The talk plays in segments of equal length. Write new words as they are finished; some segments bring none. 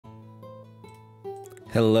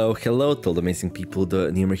Hello to all the amazing people,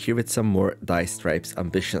 TheNeomare here with some more Dice Stripes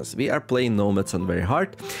ambitions. We are playing Nomads on very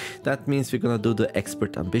hard. That means we're gonna do the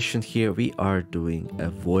expert ambition here. We are doing a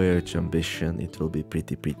Voyage ambition. It will be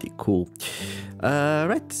pretty cool.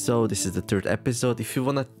 Right, so this is the third episode. If you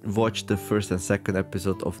wanna watch the first and second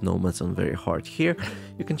episode of Nomads on very hard here,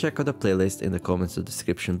 you can check out the playlist in the comments or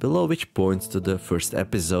description below, which points to the first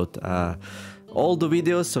episode. All the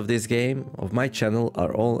videos of this game, of my channel,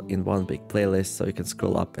 are all in one big playlist, so you can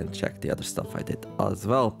scroll up and check the other stuff I did as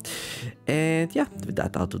well. And yeah, with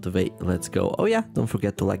that out of the way, let's go. Oh yeah, don't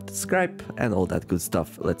forget to like, subscribe, and all that good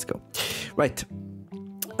stuff. Let's go. Right.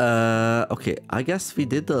 Okay, I guess we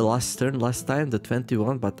did the last turn last time, the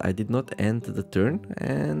 21, but I did not end the turn,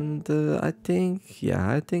 and I think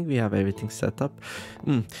we have everything set up.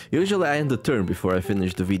 Usually I end the turn before I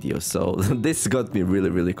finish the video, so this got me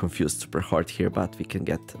really confused, super hard here, but we can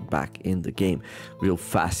get back in the game real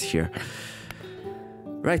fast here.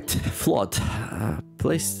 Right, flood.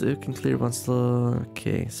 Place you can clear once.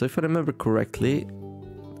 Okay, so if I remember correctly,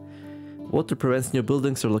 water prevents new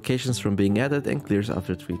buildings or locations from being added and clears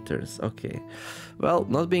after 3 turns. Okay. Well,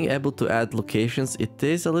 not being able to add locations, it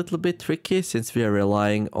is a little bit tricky since we are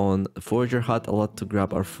relying on Forager Hut a lot to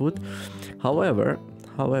grab our food. However,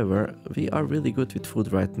 we are really good with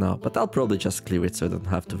food right now. But I'll probably just clear it so I don't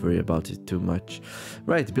have to worry about it too much.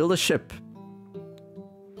 Right, build a ship.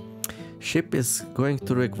 Ship is going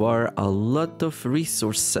to require a lot of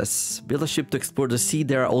resources. Build a ship to explore the sea.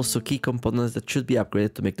 There are also key components that should be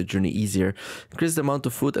upgraded to make the journey easier. Increase the amount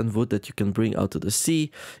of food and wood that you can bring out to the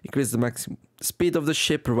sea. Increase the maximum speed of the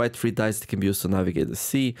ship. Provide 3 dice that can be used to navigate the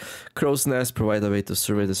sea. Crow's nest. Provide a way to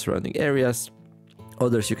survey the surrounding areas.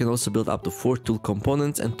 Others, you can also build up to 4 tool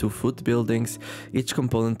components and 2 food buildings. Each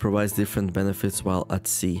component provides different benefits while at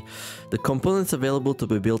sea. The components available to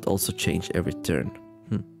be built also change every turn.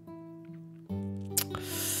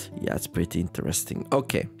 Yeah, it's pretty interesting.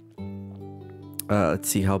 Okay. Let's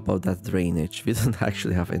see, how about that drainage? We don't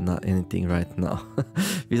actually have anything right now.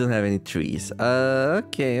 We don't have any trees.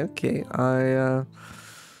 Okay. Okay,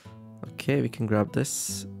 we can grab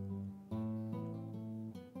this.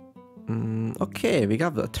 Okay, we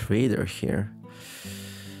got a trader here.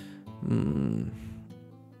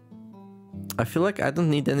 I feel like I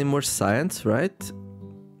don't need any more science, right?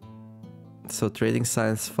 So trading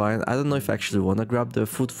science, fine. I don't know if I actually want to grab the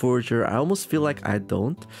food forager. I almost feel like I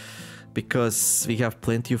don't, because we have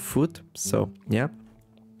plenty of food. So yeah,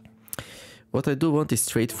 what I do want is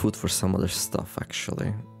trade food for some other stuff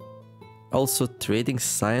actually. Also, trading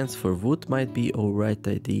science for wood might be a right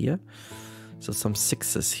idea. So some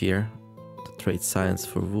 6s here to trade science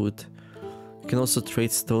for wood. You can also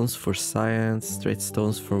trade stones for science, trade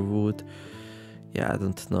stones for wood. Yeah, I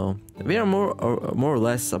don't know. We are more or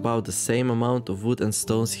less about the same amount of wood and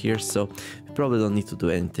stones here, so we probably don't need to do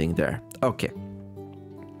anything there. Okay.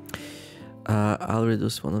 I'll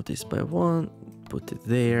reduce one of these by 1, put it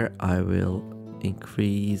there. I will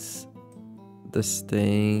increase this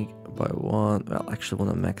thing by 1. Well, actually, I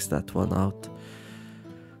want to max that one out.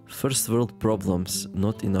 First world problems,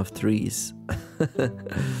 not enough trees.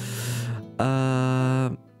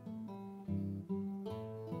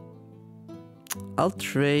 I'll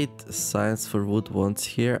trade science for wood once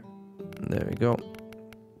here. There we go.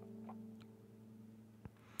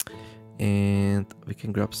 And we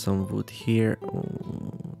can grab some wood here.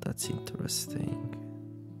 Oh, that's interesting.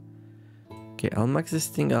 Okay, I'll max this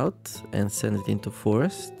thing out and send it into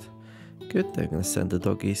forest. Good, I'm gonna send the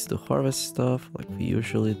doggies to harvest stuff like we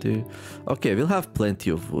usually do. Okay, we'll have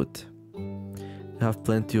plenty of wood. We have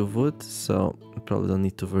plenty of wood, so probably don't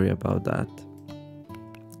need to worry about that.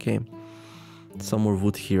 Okay. Some more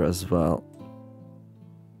wood here as well.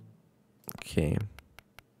 Okay.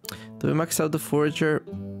 Do we max out the forager?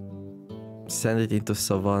 Send it into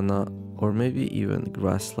savanna or maybe even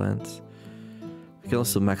grasslands. We can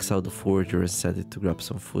also max out the forager and send it to grab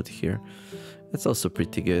some food here. That's also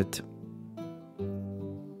pretty good.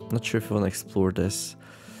 Not sure if we want to explore this.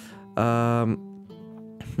 Do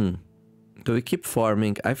we keep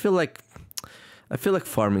farming? I feel like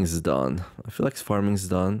farming's done.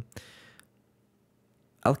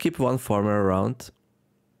 I'll keep one farmer around,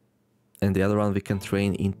 and the other one we can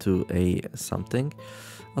train into a something.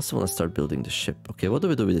 I also want to start building the ship. Okay, what do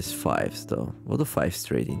we do with these 5s though? What do 5s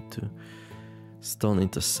trade into? Stone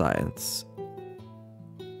into science.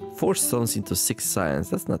 4 stones into 6 science.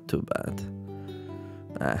 That's not too bad.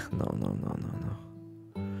 No.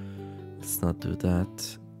 Let's not do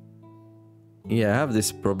that. Yeah, I have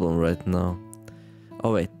this problem right now.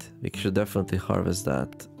 Oh wait, we should definitely harvest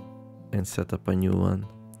that and set up a new one.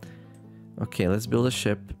 Okay, let's build a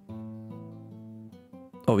ship.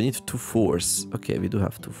 Oh, we need 2 4s. Okay, we do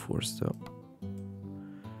have 2 4s though.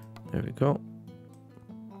 There we go.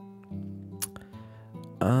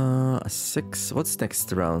 A 6. What's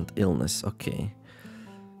next round? Illness. Okay.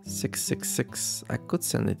 6, 6, 6. I could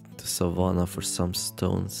send it to Savannah for some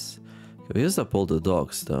stones. We used up all the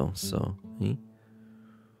dogs though, so. We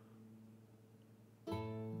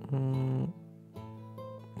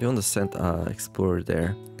want to send explorer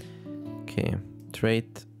there. Okay.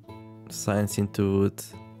 Trait. Science into it.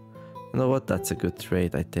 You know what? That's a good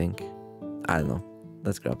trait, I think. I don't know.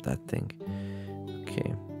 Let's grab that thing.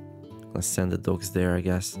 Okay. Let's send the dogs there, I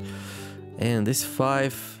guess. And this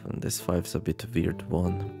 5. And this 5's a bit weird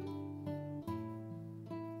one.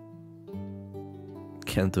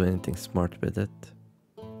 Can't do anything smart with it.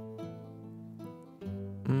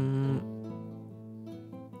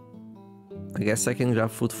 I guess I can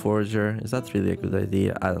grab food forager. Is that really a good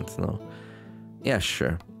idea? I don't know. Yeah,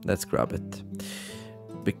 sure. Let's grab it.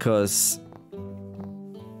 Because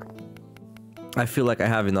I feel like I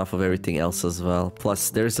have enough of everything else as well. Plus,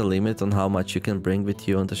 there's a limit on how much you can bring with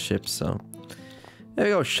you on the ship, so... There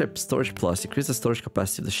we go, ship storage plus. Increase the storage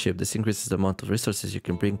capacity of the ship. This increases the amount of resources you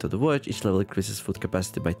can bring to the voyage. Each level increases food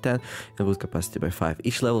capacity by 10 and food capacity by 5.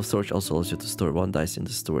 Each level of storage also allows you to store 1 dice in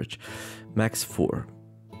the storage. Max 4.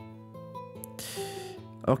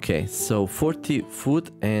 Okay, so 40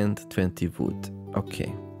 food and 20 wood.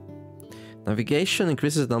 Okay. Navigation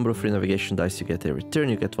increases the number of free navigation dice you get every turn.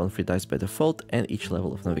 You get 1 free dice by default, and each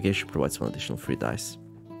level of navigation provides 1 additional free dice.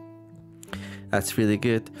 That's really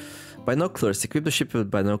good. Binoculars. Equip the ship with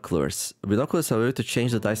binoculars. Binoculars allow you to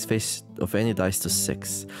change the dice face of any dice to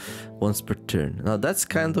 6 once per turn. Now that's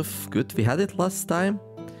kind of good. We had it last time.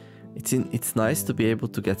 It's nice to be able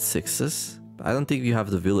to get 6s. I don't think you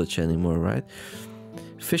have the village anymore, right?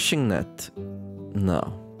 Fishing net.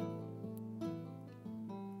 No.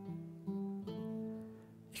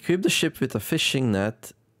 Equip the ship with a fishing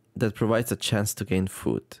net that provides a chance to gain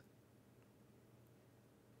food.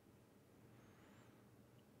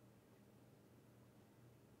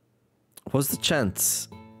 What's the chance?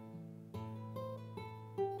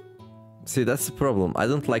 See, that's the problem. I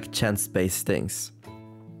don't like chance-based things.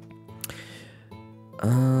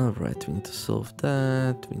 Right, we need to solve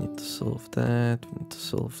that. We need to solve that. We need to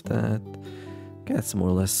solve that. Okay, that's more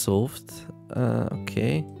or less solved.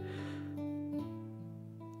 Okay.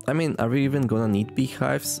 I mean, are we even gonna need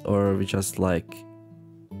beehives, or are we just like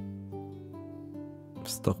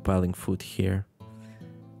stockpiling food here?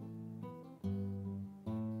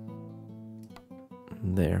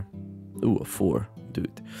 There. Ooh, a 4,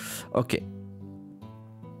 dude. Okay.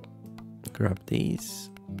 Grab these.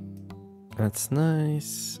 That's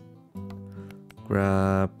nice.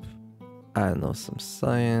 Grab, I don't know, some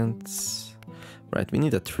science. Right, we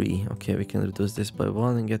need a 3. Okay, we can reduce this by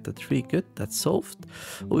 1 and get a 3. Good, that's solved.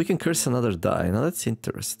 Oh, we can curse another die. Now that's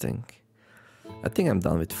interesting. I think I'm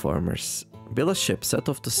done with farmers. Build a ship, set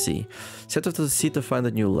off to sea. Set off to the sea to find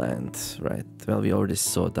a new land. Right, well, we already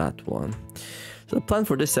saw that one. So the plan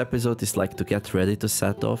for this episode is like to get ready to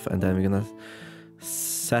set off, and then we're gonna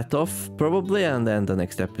set off probably, and then the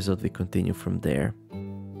next episode we continue from there.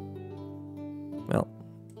 Well,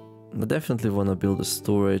 I definitely want to build a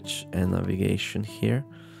storage and navigation here.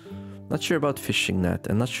 Not sure about fishing net,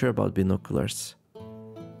 and not sure about binoculars.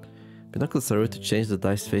 Binoculars are able to change the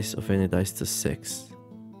dice face of any dice to 6.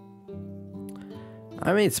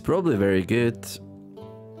 I mean, it's probably very good.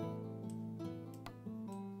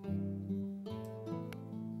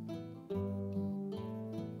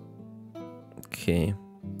 Okay.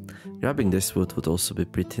 Grabbing this wood would also be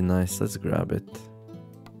pretty nice. Let's grab it.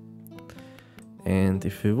 And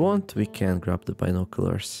if we want, we can grab the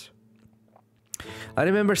binoculars. I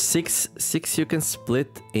remember 6 you can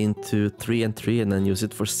split into 3 and 3 and then use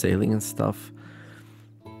it for sailing and stuff.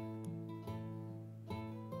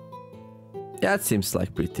 Yeah, it seems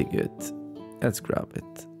like pretty good. Let's grab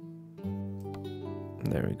it.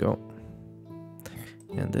 There we go.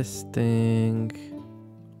 And this thing...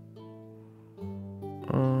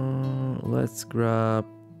 let's grab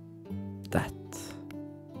that.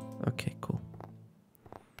 Okay, cool.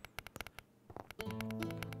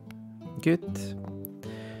 Good.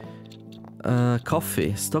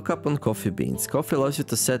 Coffee. Stock up on coffee beans. Coffee allows you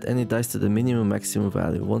to set any dice to the minimum maximum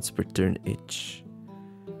value once per turn each.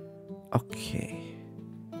 Okay.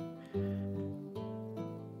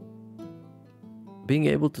 Being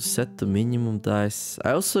able to set the minimum dice.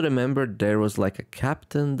 I also remember there was like a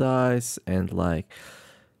captain dice and like...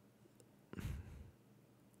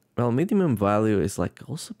 Well, minimum value is like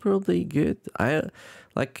also probably good.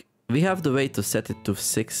 We have the way to set it to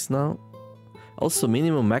 6 now. Also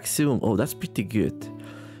minimum maximum. Oh, that's pretty good.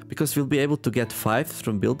 because we'll be able to get 5s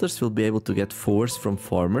from builders, we'll be able to get 4s from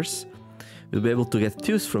farmers, we'll be able to get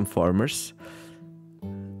 2s from farmers,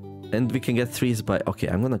 and we can get 3s by... Okay,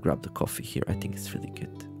 I'm gonna grab the coffee here. I think it's really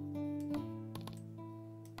good.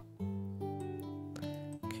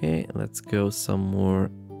 Okay, let's go some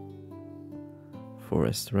more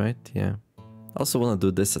forest, right? Yeah. Also want to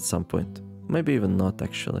do this at some point. Maybe even not,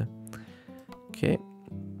 actually. Okay.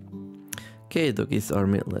 Okay, doggies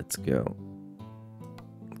army, let's go.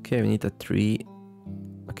 Okay, we need a 3.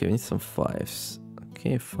 Okay, we need some 5s.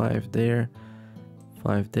 Okay, 5 there.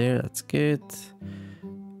 5 there, that's good.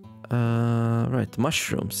 Right,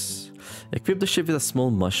 mushrooms. Equip the ship with a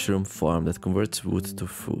small mushroom farm that converts wood to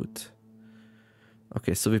food.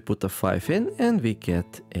 Okay, so we put a 5 in and we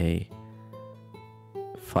get a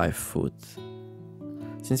 5 food.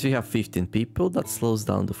 Since we have 15 people, that slows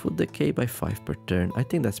down the food decay by 5 per turn. I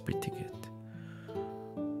think that's pretty good.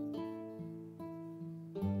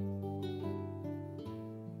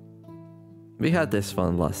 We had this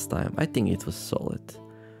one last time. I think it was solid.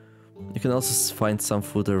 You can also find some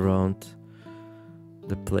food around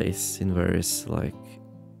the place in various, like...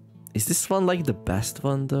 Is this one like the best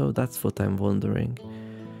one though? That's what I'm wondering.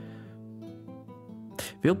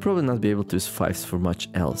 We'll probably not be able to use 5s for much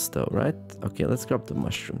else though, right? Okay, let's grab the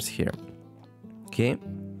mushrooms here. Okay.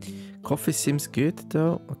 Coffee seems good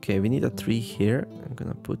though. Okay, we need a 3 here. I'm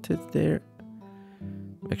gonna put it there.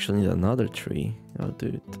 We actually need another 3. Oh,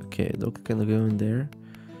 dude. Okay, dog can go in there.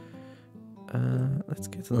 Let's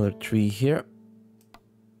get another 3 here.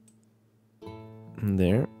 And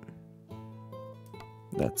there.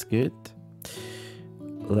 That's good.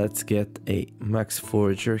 Let's get a max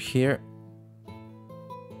forager here.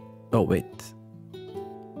 Oh, wait.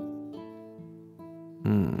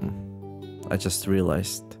 I just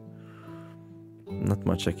realized. Not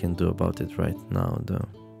much I can do about it right now, though.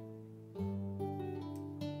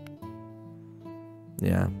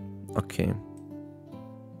 Yeah, okay.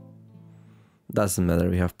 Doesn't matter,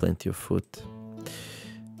 we have plenty of food.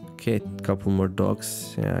 Okay, couple more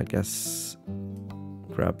dogs. Yeah, I guess...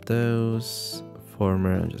 Grab those.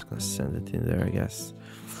 Farmer, I'm just gonna send it in there, I guess.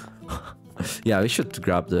 Yeah, we should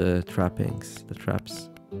grab the trappings, the traps.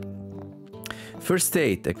 First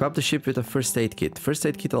aid. Equip the ship with a first aid kit. First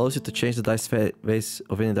aid kit allows you to change the dice phase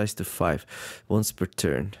of any dice to 5 once per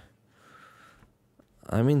turn.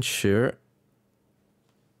 I mean, sure.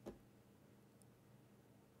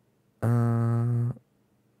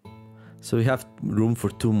 So we have room for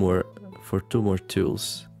two more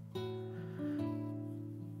tools.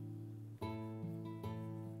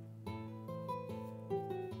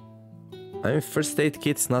 I mean, first aid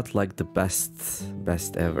kit's not like the best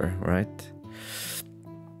ever, right?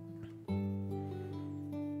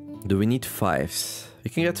 Do we need 5s? We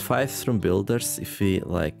can get 5s from builders if we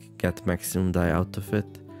like get maximum die out of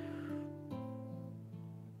it.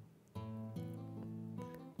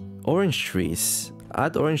 Orange trees.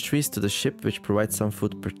 Add orange trees to the ship, which provides some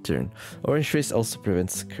food per turn. Orange trees also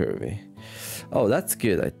prevents scurvy. Oh, that's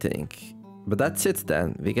good, I think. But that's it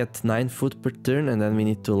then. We get 9 food per turn, and then we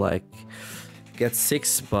need to like get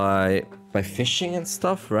 6 by fishing and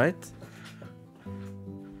stuff, right?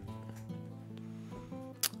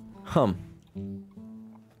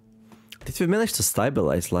 Did we manage to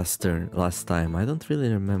stabilize last time? I don't really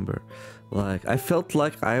remember. Like, I felt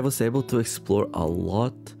like I was able to explore a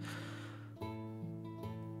lot.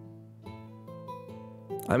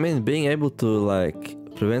 I mean, being able to like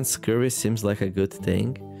prevent scurvy seems like a good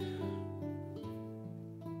thing.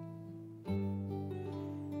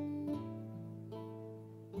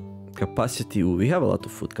 Capacity, ooh, we have a lot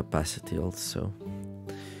of food capacity also.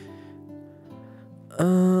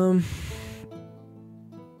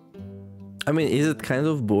 I mean, is it kind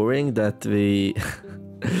of boring that we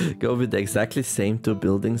go with the exactly same 2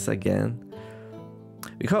 buildings again?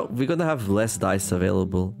 We're gonna have less dice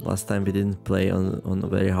available. Last time we didn't play on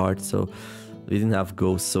very hard, so we didn't have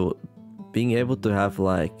ghosts. So being able to have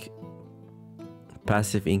like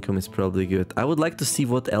passive income is probably good. I would like to see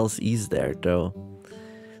what else is there though.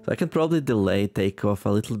 So I can probably delay takeoff a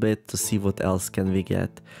little bit to see what else can we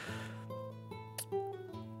get.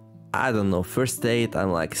 I don't know, first aid,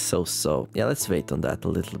 I'm like so. Yeah, let's wait on that a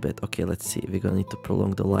little bit. Okay, let's see. We're gonna need to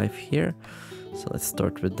prolong the life here. So let's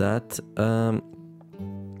start with that.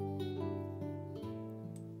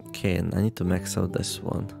 Okay, and I need to max out this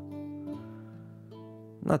one.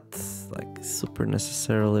 Not like super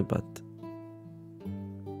necessarily, but...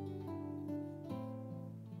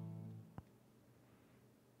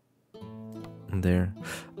 There.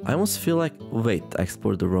 I almost feel like... Wait, I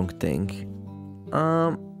explored the wrong thing.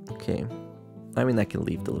 Okay. I mean, I can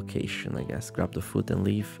leave the location, I guess. Grab the food and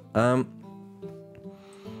leave.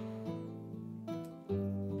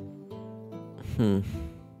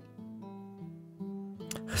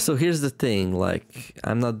 So here's the thing, like,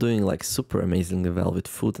 I'm not doing like super amazingly well with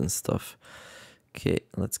food and stuff. Okay,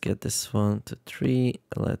 let's get this 1, 2, 3.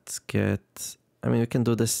 Let's get... I mean, we can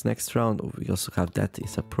do this next round. We also have that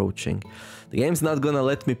is approaching. The game's not gonna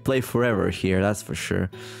let me play forever here, that's for sure.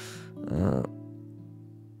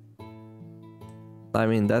 I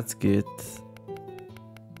mean, that's good.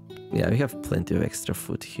 Yeah, we have plenty of extra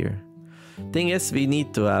food here. Thing is, we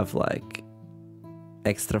need to have like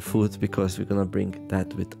extra food because we're gonna bring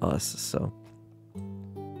that with us, so...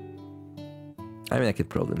 I mean, I could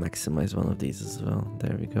probably maximize one of these as well.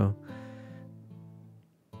 There we go.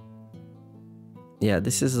 Yeah,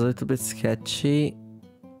 this is a little bit sketchy.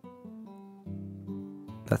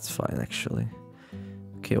 That's fine, actually.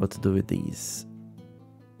 Okay, what to do with these?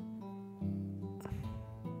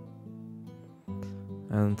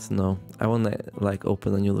 And no, I want to like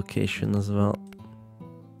open a new location as well,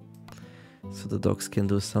 so the dogs can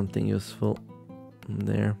do something useful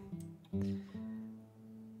there.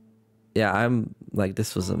 Yeah, I'm like,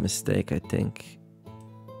 this was a mistake, I think.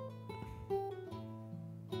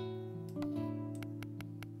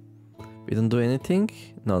 We don't do anything?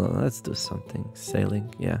 No, let's do something.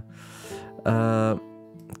 Sailing, yeah.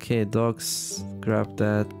 Okay, dogs, grab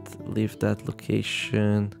that, leave that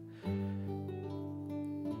location.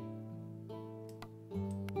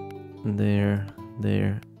 There.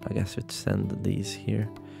 I guess we'd send these here.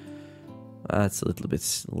 That's a little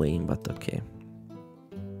bit lame, but okay.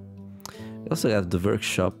 We also have the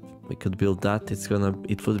workshop. We could build that.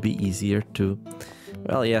 It would be easier to...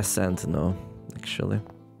 Well, yes and no, actually.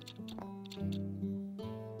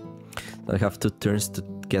 I have 2 turns to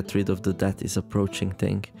get rid of the that is approaching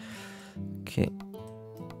thing. Okay.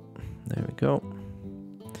 There we go.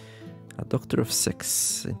 A doctor of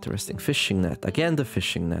 6. Interesting. Fishing net. Again, the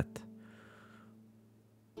fishing net.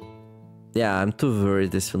 Yeah, I'm too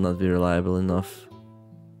worried this will not be reliable enough.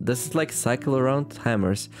 Does it like cycle around?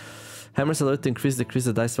 Hammers. Hammers allow you to decrease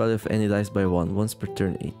the dice value of any dice by 1, once per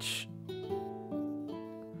turn each.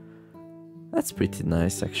 That's pretty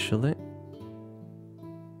nice, actually.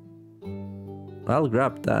 I'll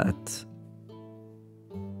grab that.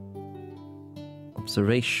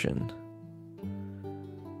 Observation.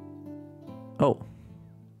 Oh.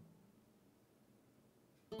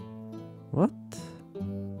 What?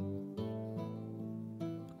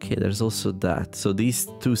 Okay, there's also that. So these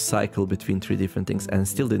 2 cycle between 3 different things, and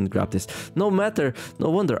still didn't grab this. No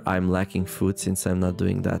wonder I'm lacking food since I'm not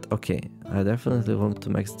doing that. Okay, I definitely want to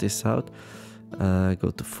max this out.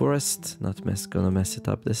 Go to forest, gonna mess it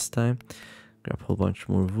up this time. Grab a whole bunch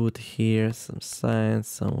more wood here, some science,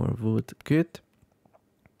 some more wood, good.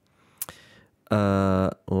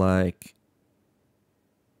 Like...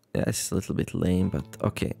 Yeah, it's a little bit lame, but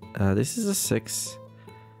okay. This is a 6.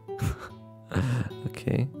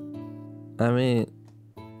 Okay. I mean,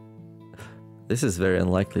 this is very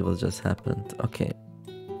unlikely what just happened. Okay.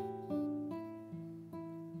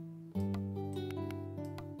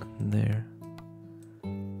 There.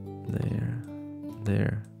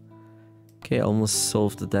 Okay, almost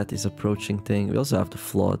solved the that is approaching thing. We also have the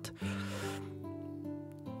flood.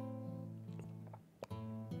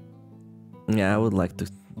 Yeah, I would like to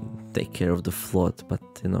take care of the flood, but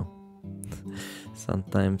you know,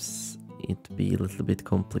 sometimes it be a little bit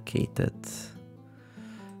complicated.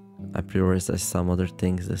 I prioritize some other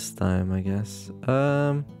things this time, I guess.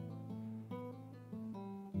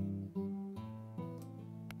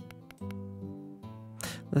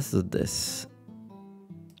 Let's do this.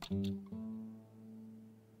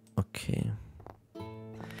 Okay.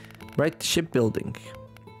 Right, shipbuilding.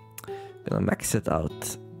 Gonna max it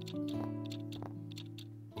out.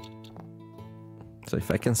 So if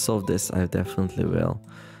I can solve this, I definitely will.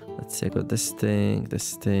 Let's see, I got this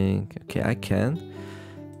thing. Okay, I can.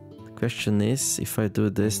 The question is, if I do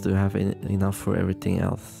this, do I have enough for everything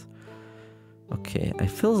else? Okay, I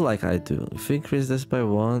feel like I do. If we increase this by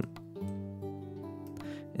 1,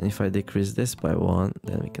 and if I decrease this by 1,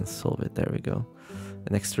 then we can solve it. There we go.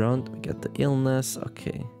 The next round, we get the illness.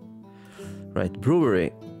 Okay. Right,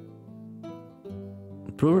 brewery.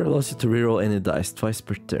 Brewery allows you to reroll any dice twice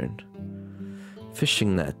per turn.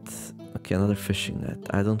 Fishing net. Okay, another fishing net.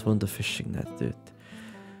 I don't want the fishing net, dude.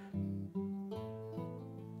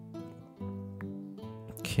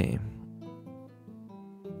 Okay.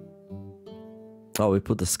 Oh, we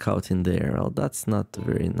put the scout in there. Oh, that's not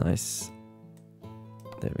very nice.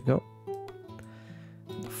 There we go.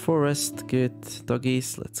 Forest, good.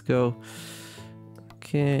 Doggies, let's go.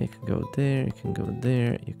 Okay, you can go there, you can go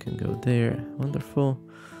there, you can go there. Wonderful.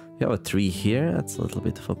 We have a tree here. That's a little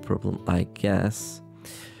bit of a problem, I guess.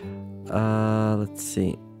 Let's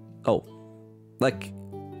see. Oh, Like,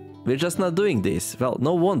 we're just not doing this. Well,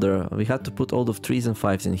 no wonder. We had to put all the 3s and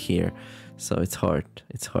 5s in here. So it's hard.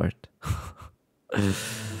 It's hard.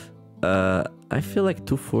 I feel like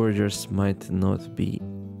 2 foragers might not be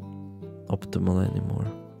optimal anymore.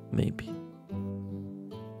 Maybe.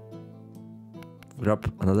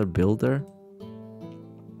 Grab another builder.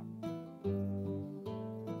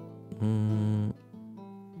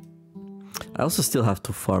 I also still have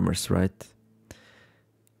 2 farmers, right?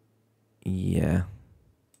 Yeah.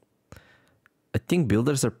 I think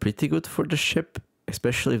builders are pretty good for the ship,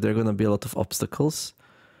 especially if there are gonna be a lot of obstacles.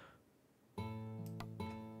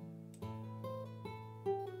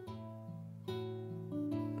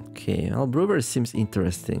 Okay, well, brewer seems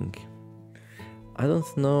interesting. I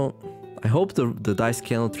don't know. I hope the dice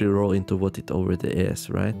cannot reroll into what it already is,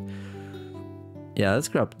 right? Yeah, let's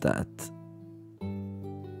grab that.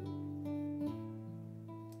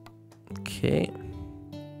 Okay.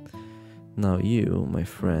 Now you, my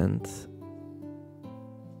friend.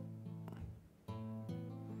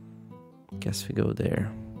 Guess we go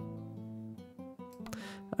there.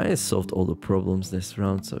 I solved all the problems this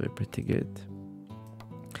round, so we're pretty good.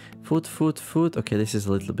 Food, food, food. Okay, this is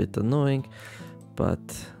a little bit annoying, but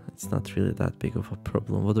it's not really that big of a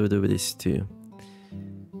problem. What do we do with these two?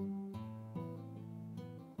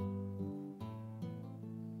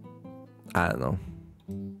 I don't know.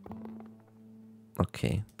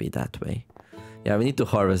 Okay, be that way. Yeah, we need to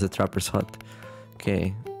harvest the trapper's hut.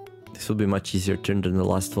 Okay, this will be much easier turn than the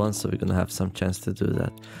last one, so we're gonna have some chance to do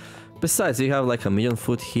that. Besides, we have like 1 million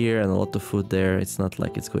food here and a lot of food there. It's not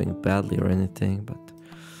like it's going badly or anything, but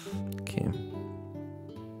okay.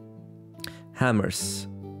 Hammers.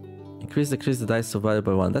 Decrease the dice of value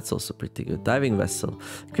by 1. That's also pretty good. Diving vessel.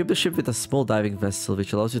 Equip the ship with a small diving vessel,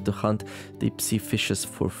 which allows you to hunt deep sea fishes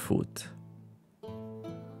for food.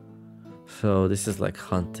 So this is like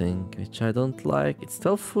hunting, which I don't like. It's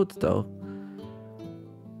 12 food though.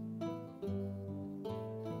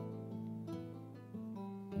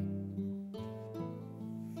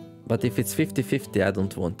 But if it's 50-50, I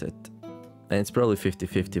don't want it. And it's probably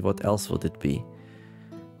 50-50. What else would it be?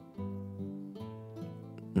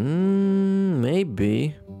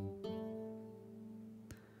 Maybe.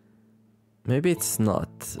 Maybe it's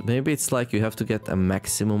not. Maybe it's like you have to get a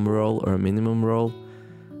maximum roll or a minimum roll.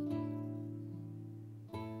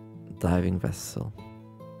 Diving vessel.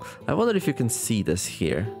 I wonder if you can see this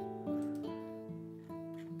here.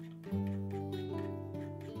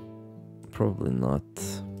 Probably not.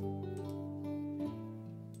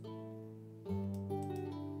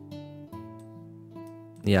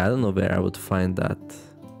 Yeah, I don't know where I would find that.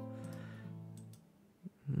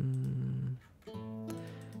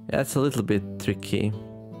 Yeah, it's a little bit tricky.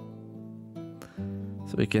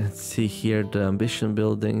 So we can see here the ambition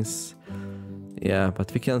buildings. Yeah,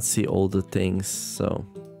 but we can't see all the things, so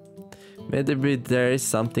maybe there is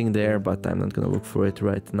something there, but I'm not gonna look for it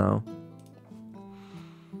right now.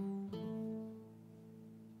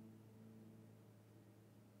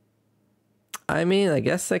 I mean, I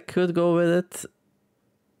guess I could go with it.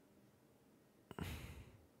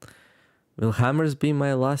 Will hammers be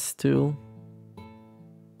my last tool?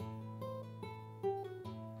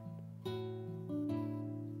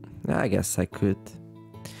 I guess I could.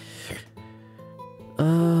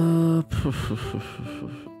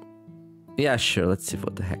 Yeah, sure. Let's see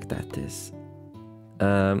what the heck that is.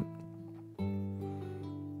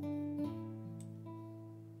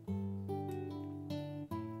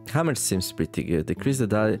 Hammer seems pretty good. Decrease the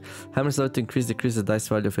die. Hammers allow to decrease the dice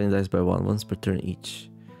value of any dice by 1 once per turn each.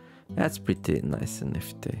 That's pretty nice and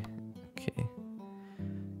nifty. Okay.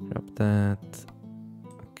 Grab that.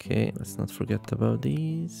 Okay, let's not forget about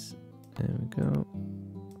these. There we go.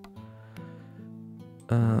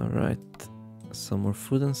 Alright. Some more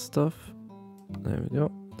food and stuff. There we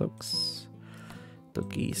go. Ducks.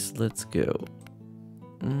 Duckies. Let's go.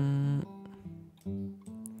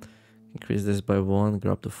 Increase this by 1.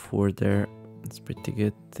 Grab the 4 there. That's pretty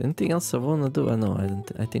good. Anything else I wanna do? I know.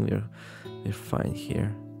 I think we're fine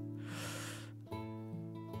here.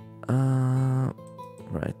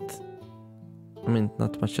 Right. I mean,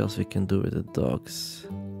 not much else we can do with the dogs.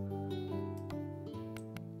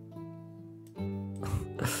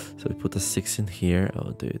 So we put a 6 in here.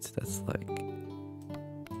 Oh, dude, that's like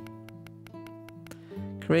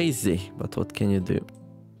crazy. But what can you do?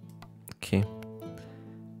 Okay.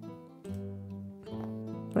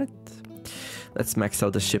 Right. Let's max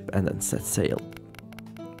out the ship and then set sail.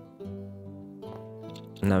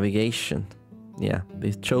 Navigation. Yeah,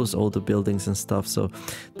 we chose all the buildings and stuff, so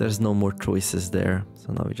there's no more choices there.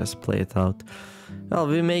 So now we just play it out. Well,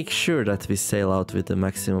 we make sure that we sail out with the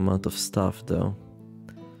maximum amount of stuff, though.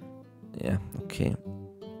 Yeah, Okay.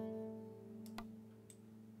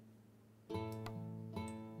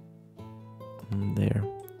 There.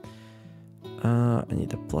 I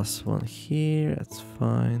need a +1 here. That's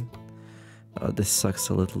fine. Oh, this sucks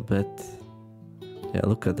a little bit. Yeah,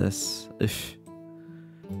 look at this. If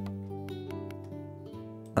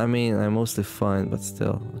I mean, I'm mostly fine, but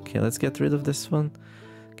still. Okay, let's get rid of this one.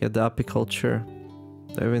 Get the apiculture.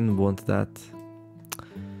 I even want that.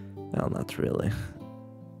 Well, not really.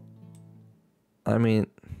 I mean,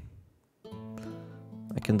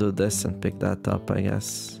 I can do this and pick that up, I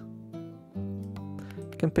guess.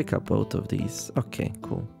 I can pick up both of these. Okay,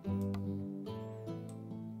 cool.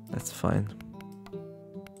 That's fine.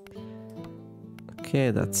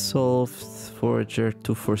 Okay, that's solved. Forager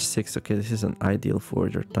 246. Okay, this is an ideal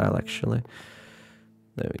forager tile actually.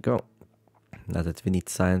 There we go. Not that we need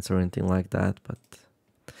science or anything like that, but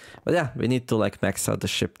yeah, we need to like max out the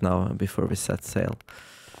ship now before we set sail.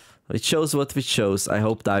 We chose what we chose. I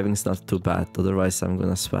hope diving's not too bad, otherwise I'm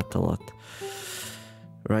gonna sweat a lot.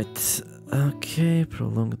 Right. Okay,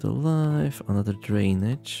 prolong the life. Another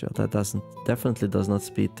drainage. Oh, that definitely does not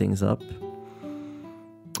speed things up.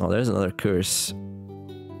 Oh, there's another curse.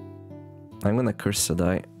 I'm gonna curse a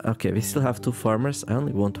die. Okay, we still have 2 farmers. I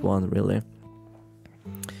only want 1, really.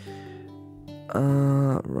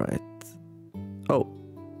 Right. Oh,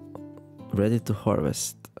 ready to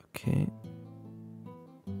harvest. Okay.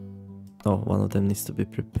 Oh, one of them needs to be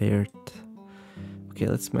prepared. Okay,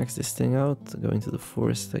 let's max this thing out. Go into the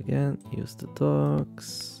forest again. Use the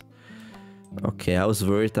dogs. Okay, I was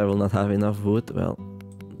worried I will not have enough wood. Well,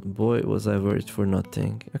 boy, was I worried for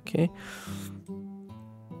nothing. Okay.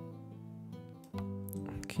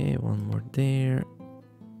 Okay, one more there.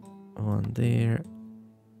 One there.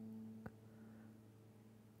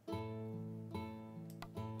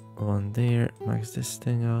 One there. Max this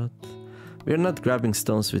thing out. We're not grabbing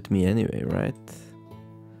stones with me anyway, right?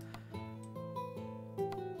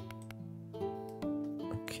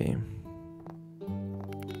 Okay.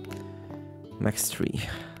 Max 3.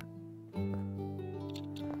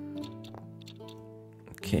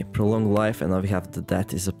 Okay, prolong life, and now we have the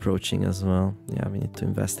death is approaching as well. Yeah, we need to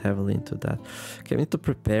invest heavily into that. Okay, we need to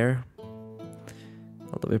prepare.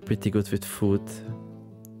 Although we're pretty good with food.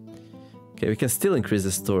 Okay, we can still increase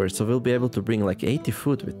the storage, so we'll be able to bring like 80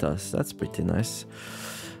 food with us. That's pretty nice.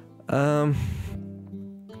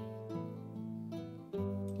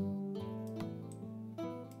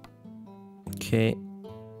 Okay,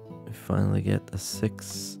 we finally get a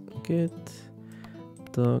 6. Good.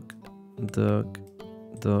 Dog, dog,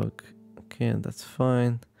 dog. Okay, that's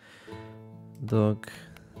fine. Dog.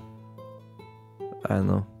 I don't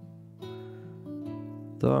know.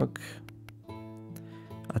 Dog.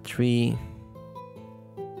 A 3.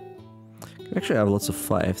 We actually have lots of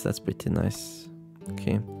 5s. That's pretty nice.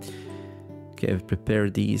 Okay. Okay, we prepare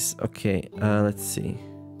these. Okay, let's see.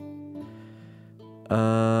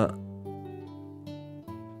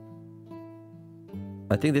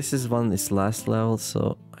 I think this is last level,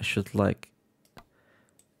 so I should like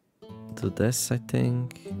do this, I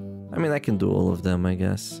think. I mean, I can do all of them, I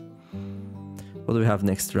guess. What do we have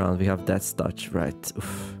next round? We have Death's Touch, right?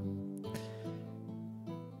 Oof.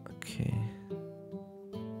 Okay.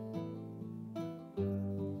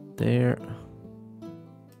 There.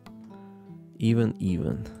 Even.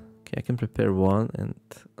 Okay, I can prepare 1 and...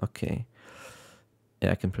 Okay.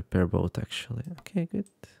 Yeah, I can prepare both, actually. Okay, good.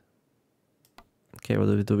 Okay, what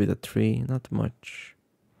do we do with a 3? Not much.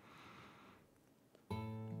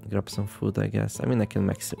 Grab some food, I guess. I mean, I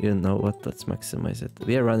can you know what? Let's maximize it.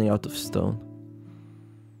 We are running out of stone.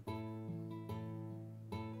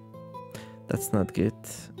 That's not good.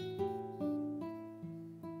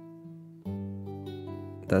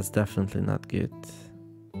 That's definitely not good.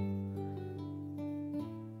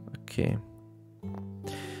 Okay.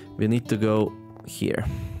 We need to go here.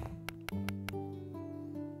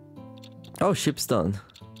 Oh, ship's done.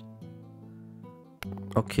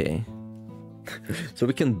 Okay. So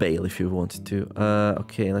we can bail if you want to.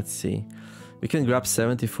 Okay, let's see. We can grab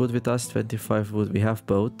 70 food with us, 25 wood. We have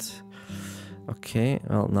both. Okay,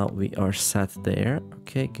 well, now we are sat there.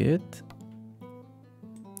 Okay, good.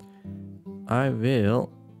 I will...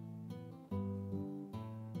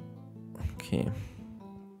 Okay.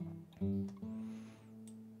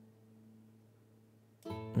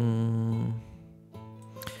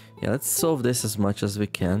 Yeah, let's solve this as much as we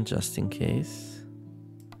can, just in case.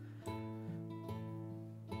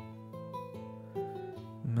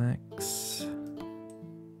 Max.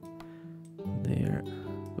 There.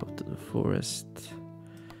 Go to the forest.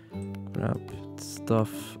 Grab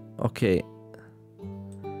stuff. Okay.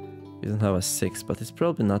 We don't have a 6, but it's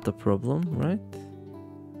probably not a problem, right?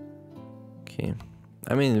 Okay.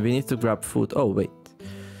 I mean, we need to grab food. Oh, wait.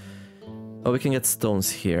 Oh, we can get stones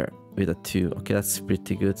here with a 2. Okay, that's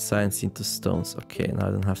pretty good. Science into stones. Okay, now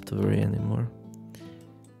I don't have to worry anymore.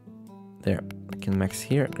 There, I can max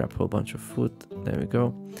here, grab a whole bunch of food. There we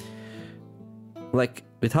go. Like,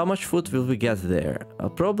 with how much food will we get there?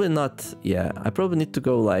 Probably not, yeah. I probably need to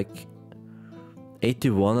go like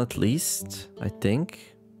 81 at least, I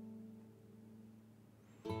think.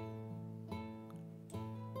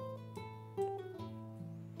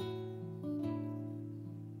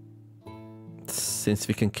 Since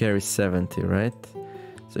we can carry 70, right?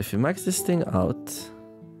 So if you max this thing out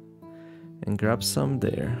and grab some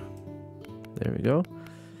there. There we go.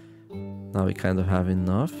 Now we kind of have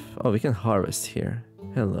enough. Oh, we can harvest here.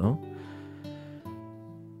 Hello.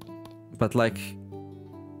 But like,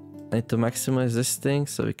 I need to maximize this thing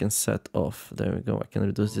so we can set off. There we go. I can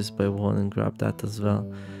reduce this by 1 and grab that as well.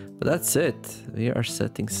 But that's it. We are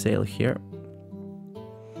setting sail here.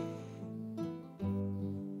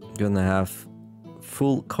 Gonna have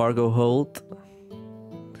full cargo hold.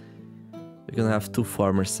 We're gonna have 2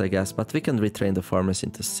 farmers, I guess, but we can retrain the farmers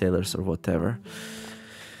into sailors or whatever.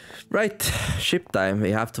 Right, ship time.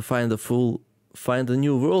 We have to find a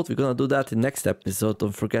new world. We're gonna do that in next episode.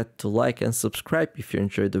 Don't forget to like and subscribe if you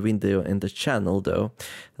enjoyed the video and the channel, though.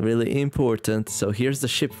 Really important. So here's the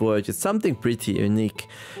ship voyage. It's something pretty unique.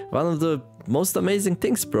 One of the most amazing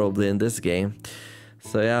things probably in this game.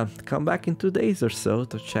 So yeah, come back in 2 days or so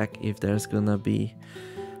to check if there's gonna be...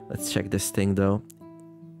 Let's check this thing though.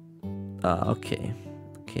 Okay.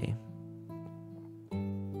 Okay.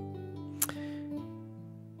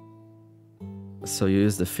 So you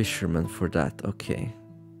use the fisherman for that, okay.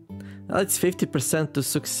 Now it's 50% to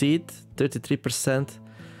succeed, 33%.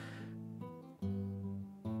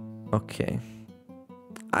 Okay.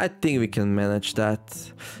 I think we can manage that.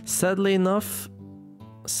 Sadly enough,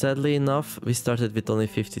 we started with only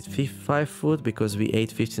 55 food because we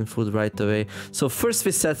ate 15 food right away. So first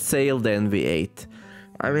we set sail, then we ate.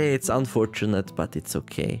 I mean, it's unfortunate, but it's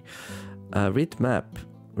okay. Read map,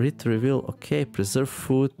 read reveal, okay, preserve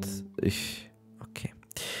food. Okay.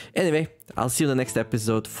 Anyway, I'll see you in the next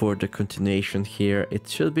episode for the continuation here. It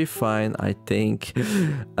should be fine, I think.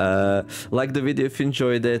 Like the video if you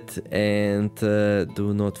enjoyed it, and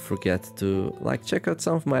do not forget to check out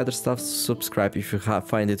some of my other stuff, subscribe if you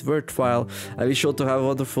find it worthwhile. I wish you all to have a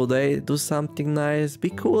wonderful day, do something nice,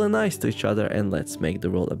 be cool and nice to each other, and let's make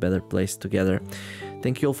the world a better place together.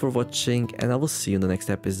 Thank you all for watching, and I will see you in the next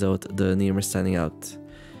episode. TheNeomare signing out.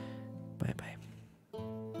 Bye bye.